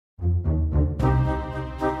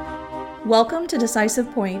Welcome to Decisive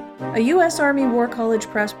Point, a U.S. Army War College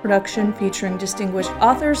Press production featuring distinguished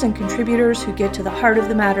authors and contributors who get to the heart of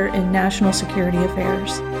the matter in national security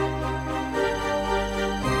affairs.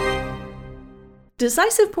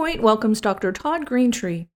 Decisive Point welcomes Dr. Todd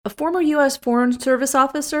Greentree, a former U.S. Foreign Service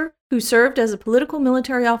officer who served as a political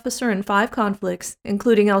military officer in 5 conflicts,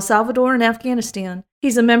 including El Salvador and Afghanistan.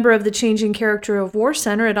 He's a member of the Changing Character of War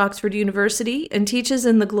Center at Oxford University and teaches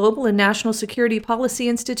in the Global and National Security Policy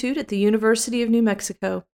Institute at the University of New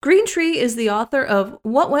Mexico. Greentree is the author of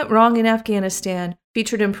What Went Wrong in Afghanistan,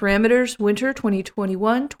 featured in Parameters Winter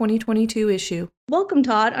 2021-2022 issue. Welcome,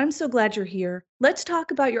 Todd. I'm so glad you're here. Let's talk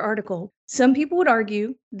about your article. Some people would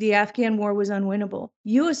argue the Afghan war was unwinnable.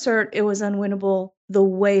 You assert it was unwinnable the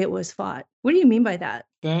way it was fought. What do you mean by that?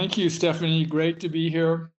 Thank you, Stephanie. Great to be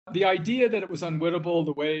here. The idea that it was unwinnable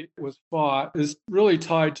the way it was fought is really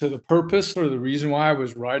tied to the purpose or the reason why I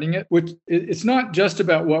was writing it, which it's not just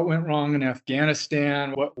about what went wrong in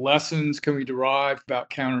Afghanistan, what lessons can we derive about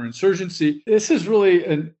counterinsurgency. This is really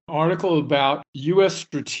an article about U.S.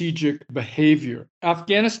 strategic behavior.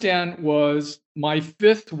 Afghanistan was my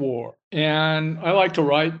 5th war, and I like to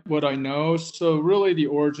write what I know, so really the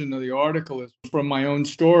origin of the article is from my own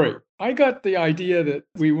story. I got the idea that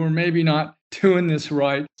we were maybe not doing this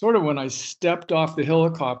right sort of when I stepped off the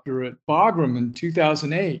helicopter at Bagram in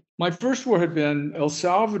 2008. My first war had been El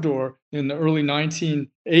Salvador in the early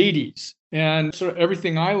 1980s. And sort of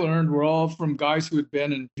everything I learned were all from guys who had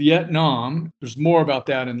been in Vietnam. There's more about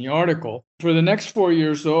that in the article. For the next 4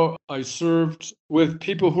 years, though, I served with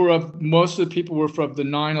people most of the people were from the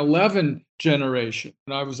 9/11 generation.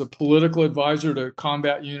 And I was a political advisor to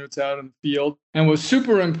combat units out in the field and was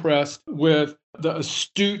super impressed with the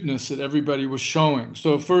astuteness that everybody was showing.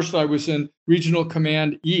 So first I was in Regional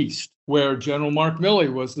Command East, where General Mark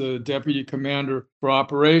Milley was the deputy commander for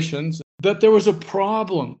operations. That there was a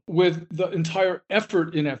problem with the entire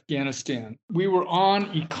effort in Afghanistan. We were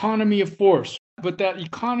on economy of force, but that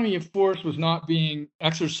economy of force was not being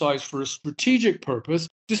exercised for a strategic purpose,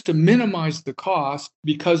 just to minimize the cost,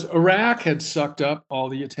 because Iraq had sucked up all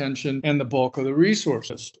the attention and the bulk of the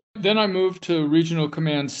resources. Then I moved to Regional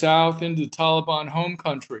Command South into the Taliban home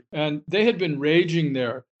country, and they had been raging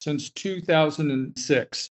there since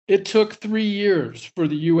 2006. It took 3 years for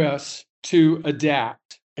the U.S. to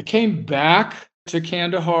adapt. I came back to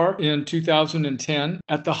Kandahar in 2010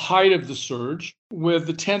 at the height of the surge with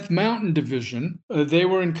the 10th Mountain Division. They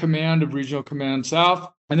were in command of Regional Command South,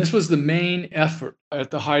 and this was the main effort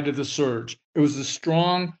at the height of the surge. It was a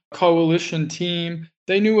strong coalition team.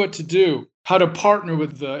 They knew what to do, how to partner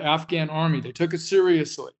with the Afghan army. They took it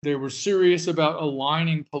seriously. They were serious about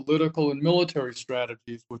aligning political and military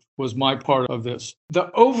strategies, which was my part of this.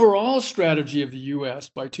 The overall strategy of the U.S.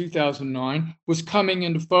 by 2009 was coming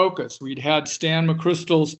into focus. We'd had Stan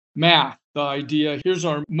McChrystal's math, the idea, here's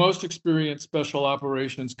our most experienced special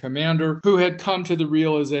operations commander who had come to the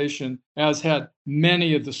realization, as had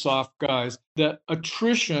many of the soft guys, that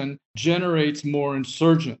attrition generates more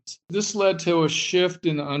insurgents. This led to a shift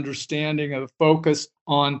in the understanding of the focus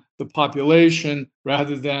on the population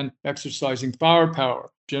rather than exercising firepower.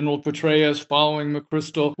 General Petraeus following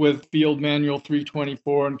McChrystal with Field Manual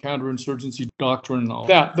 324 and counterinsurgency doctrine and all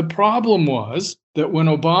that. The problem was that when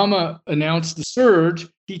Obama announced the surge,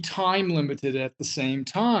 he time limited at the same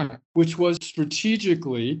time, which was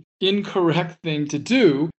strategically incorrect thing to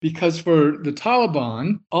do, because for the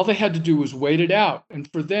Taliban, all they had to do was wait it out. And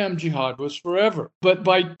for them, jihad was forever. But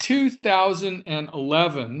by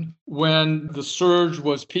 2011, when the surge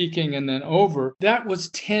was peaking and then over, that was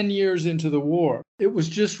 10 years into the war. It was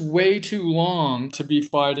just way too long to be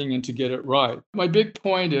fighting and to get it right. My big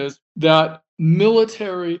point is that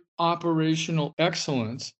military operational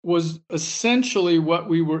excellence was essentially what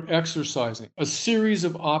we were exercising, a series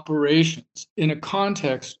of operations in a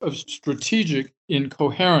context of strategic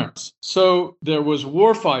incoherence. So there was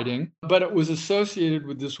war fighting, but it was associated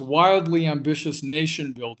with this wildly ambitious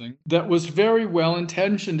nation building that was very well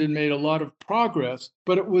intentioned and made a lot of progress,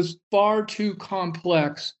 but it was far too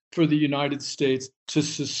complex for the United States to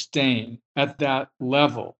sustain at that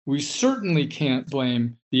level. We certainly can't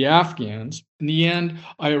blame the Afghans. In the end,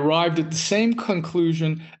 I arrived at the same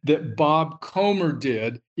conclusion that Bob Comer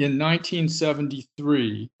did in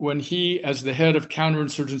 1973 when he, as the head of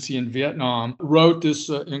counterinsurgency in Vietnam, wrote this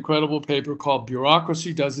incredible paper called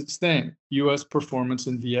Bureaucracy Does Its Thing, U.S. Performance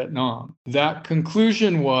in Vietnam. That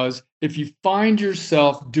conclusion was, if you find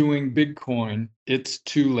yourself doing Bitcoin, it's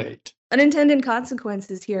too late. unintended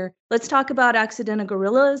consequences here. Let's talk about accidental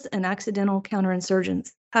guerrillas and accidental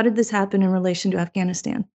counterinsurgents. How did this happen in relation to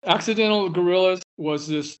Afghanistan? Accidental Guerrillas was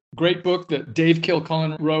this great book that Dave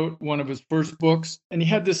Kilcullen wrote, one of his first books. And he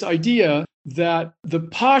had this idea that the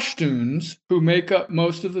Pashtuns, who make up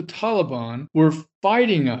most of the Taliban, were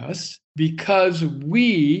fighting us because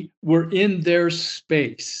we were in their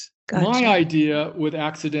space. Gotcha. My idea with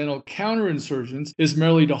accidental counterinsurgents is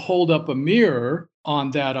merely to hold up a mirror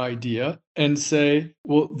on that idea and say,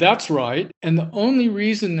 well, that's right. And the only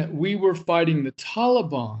reason that we were fighting the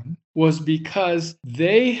Taliban was because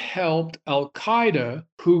they helped Al-Qaeda,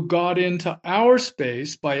 who got into our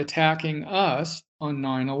space by attacking us on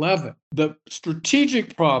 9/11. The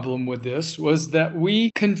strategic problem with this was that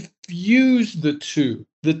we confused the two.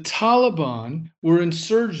 The Taliban were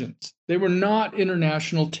insurgents. They were not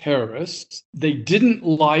international terrorists. They didn't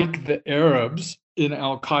like the Arabs in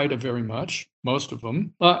Al-Qaeda very much, most of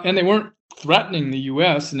them, and they weren't threatening the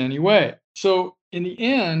U.S. in any way. So in the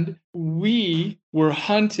end, we were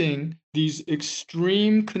hunting these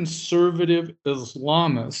extreme conservative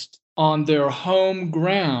Islamists on their home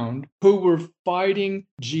ground who were fighting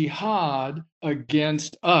jihad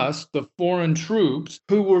against us, the foreign troops,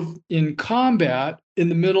 who were in combat in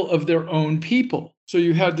the middle of their own people. So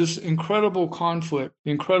you had this incredible conflict,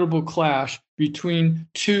 incredible clash between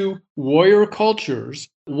two warrior cultures,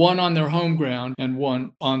 one on their home ground and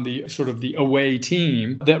one on the sort of the away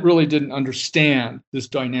team that really didn't understand this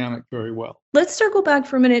dynamic very well. Let's circle back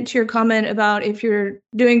for a minute to your comment about if you're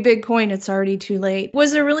doing big coin, it's already too late.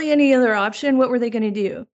 Was there really any other option? What were they going to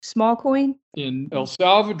do? Small coin? In El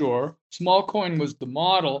Salvador, small coin was the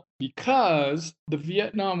model because the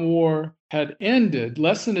Vietnam War had ended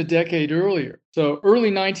less than a decade earlier. So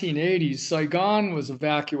early 1980s, Saigon was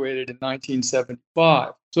evacuated in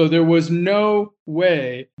 1975. So there was no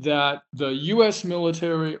way that the U.S.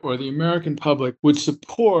 military or the American public would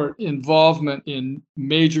support involvement in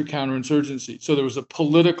major counterinsurgency. So there was a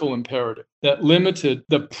political imperative that limited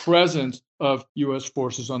the presence of U.S.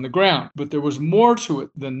 forces on the ground. But there was more to it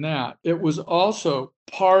than that. It was also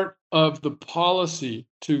part of the policy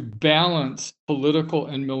to balance political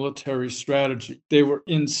and military strategy. They were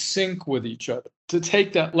in sync with each other. To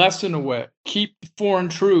take that lesson away, keep foreign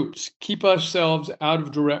troops, keep ourselves out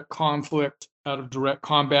of direct conflict, out of direct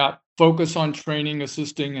combat, focus on training,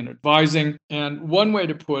 assisting, and advising. And one way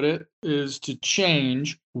to put it is to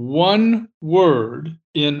change one word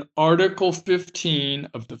in Article 15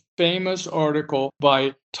 of the famous article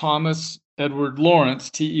by Thomas Edward Lawrence,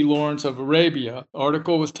 T.E. Lawrence of Arabia. The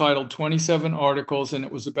article was titled 27 Articles, and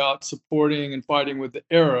it was about supporting and fighting with the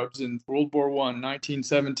Arabs in World War I,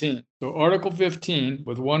 1917. So Article 15,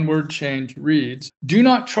 with one word change, reads, "Do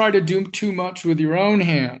not try to do too much with your own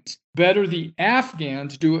hands. Better the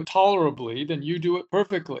Afghans do it tolerably than you do it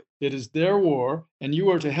perfectly. It is their war, and you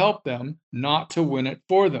are to help them, not to win it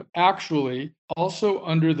for them. Actually, also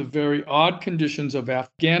under the very odd conditions of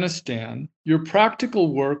Afghanistan, your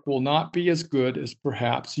practical work will not be as good as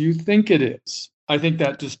perhaps you think it is." I think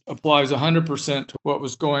that just applies 100% to what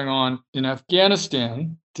was going on in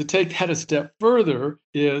Afghanistan. To take that a step further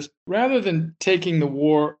is, rather than taking the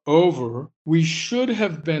war over, we should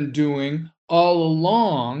have been doing all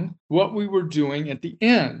along what we were doing at the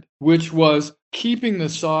end, which was keeping the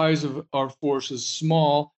size of our forces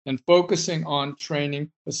small and focusing on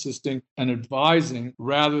training, assisting, and advising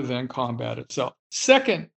rather than combat itself.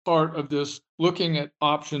 Second part of this, looking at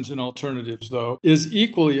options and alternatives, though, is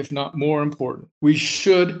equally, if not more important. We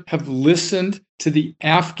should have listened to the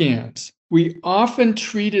Afghans. We often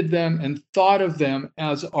treated them and thought of them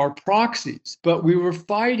as our proxies, but we were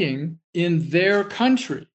fighting in their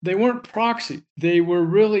country. They weren't proxies. They were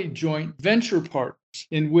really joint venture partners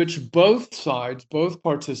in which both sides, both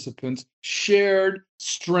participants, shared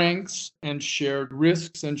strengths and shared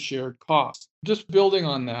risks and shared costs. Just building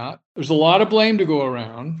on that, there's a lot of blame to go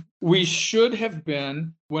around. We should have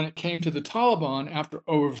been, when it came to the Taliban, after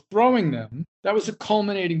overthrowing them, that was a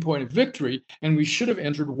culminating point of victory, and we should have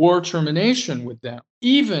entered war termination with them,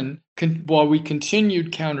 even while we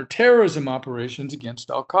continued counterterrorism operations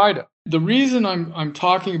against Al-Qaeda. The reason I'm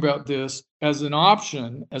talking about this as an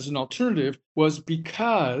option, as an alternative, was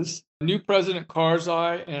because new President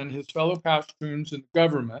Karzai and his fellow Pashtuns in the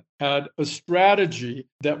government had a strategy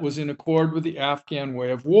that was in accord with the Afghan way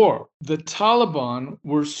of war. The Taliban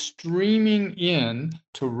were streaming in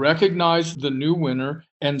to recognize the new winner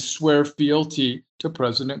and swear fealty to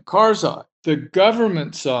President Karzai. The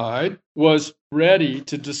government side was ready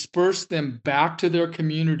to disperse them back to their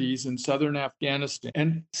communities in southern Afghanistan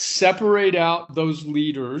and separate out those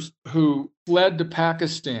leaders who fled to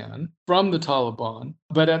Pakistan from the Taliban,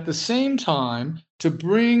 but at the same time to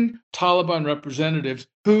bring Taliban representatives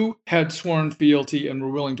who had sworn fealty and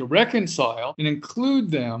were willing to reconcile and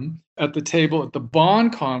include them at the table at the Bonn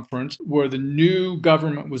conference where the new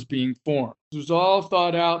government was being formed. It was all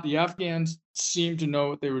thought out. The Afghans seemed to know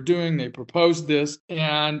what they were doing. They proposed this,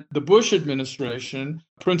 and the Bush administration,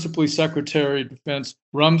 principally Secretary of Defense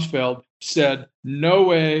Rumsfeld, said, no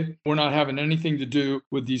way, we're not having anything to do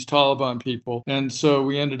with these Taliban people. And so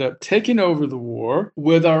we ended up taking over the war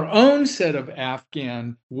with our own set of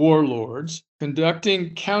Afghan warlords,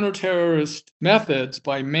 conducting counter-terrorist methods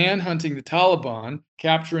by manhunting the Taliban,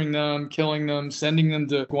 capturing them, killing them, sending them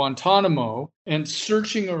to Guantanamo, and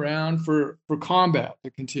searching around for combat,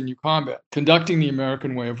 to continue combat, conducting the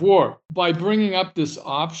American way of war. By bringing up this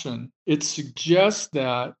option, it suggests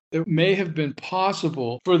that it may have been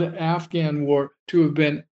possible for the Afghan war to have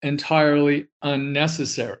been entirely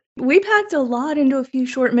unnecessary. We packed a lot into a few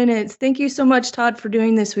short minutes. Thank you so much, Todd, for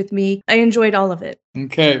doing this with me. I enjoyed all of it.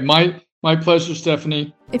 Okay, my pleasure,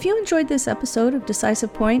 Stephanie. If you enjoyed this episode of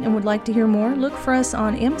Decisive Point and would like to hear more, look for us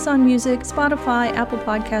on Amazon Music, Spotify, Apple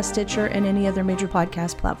Podcast, Stitcher, and any other major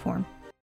podcast platform.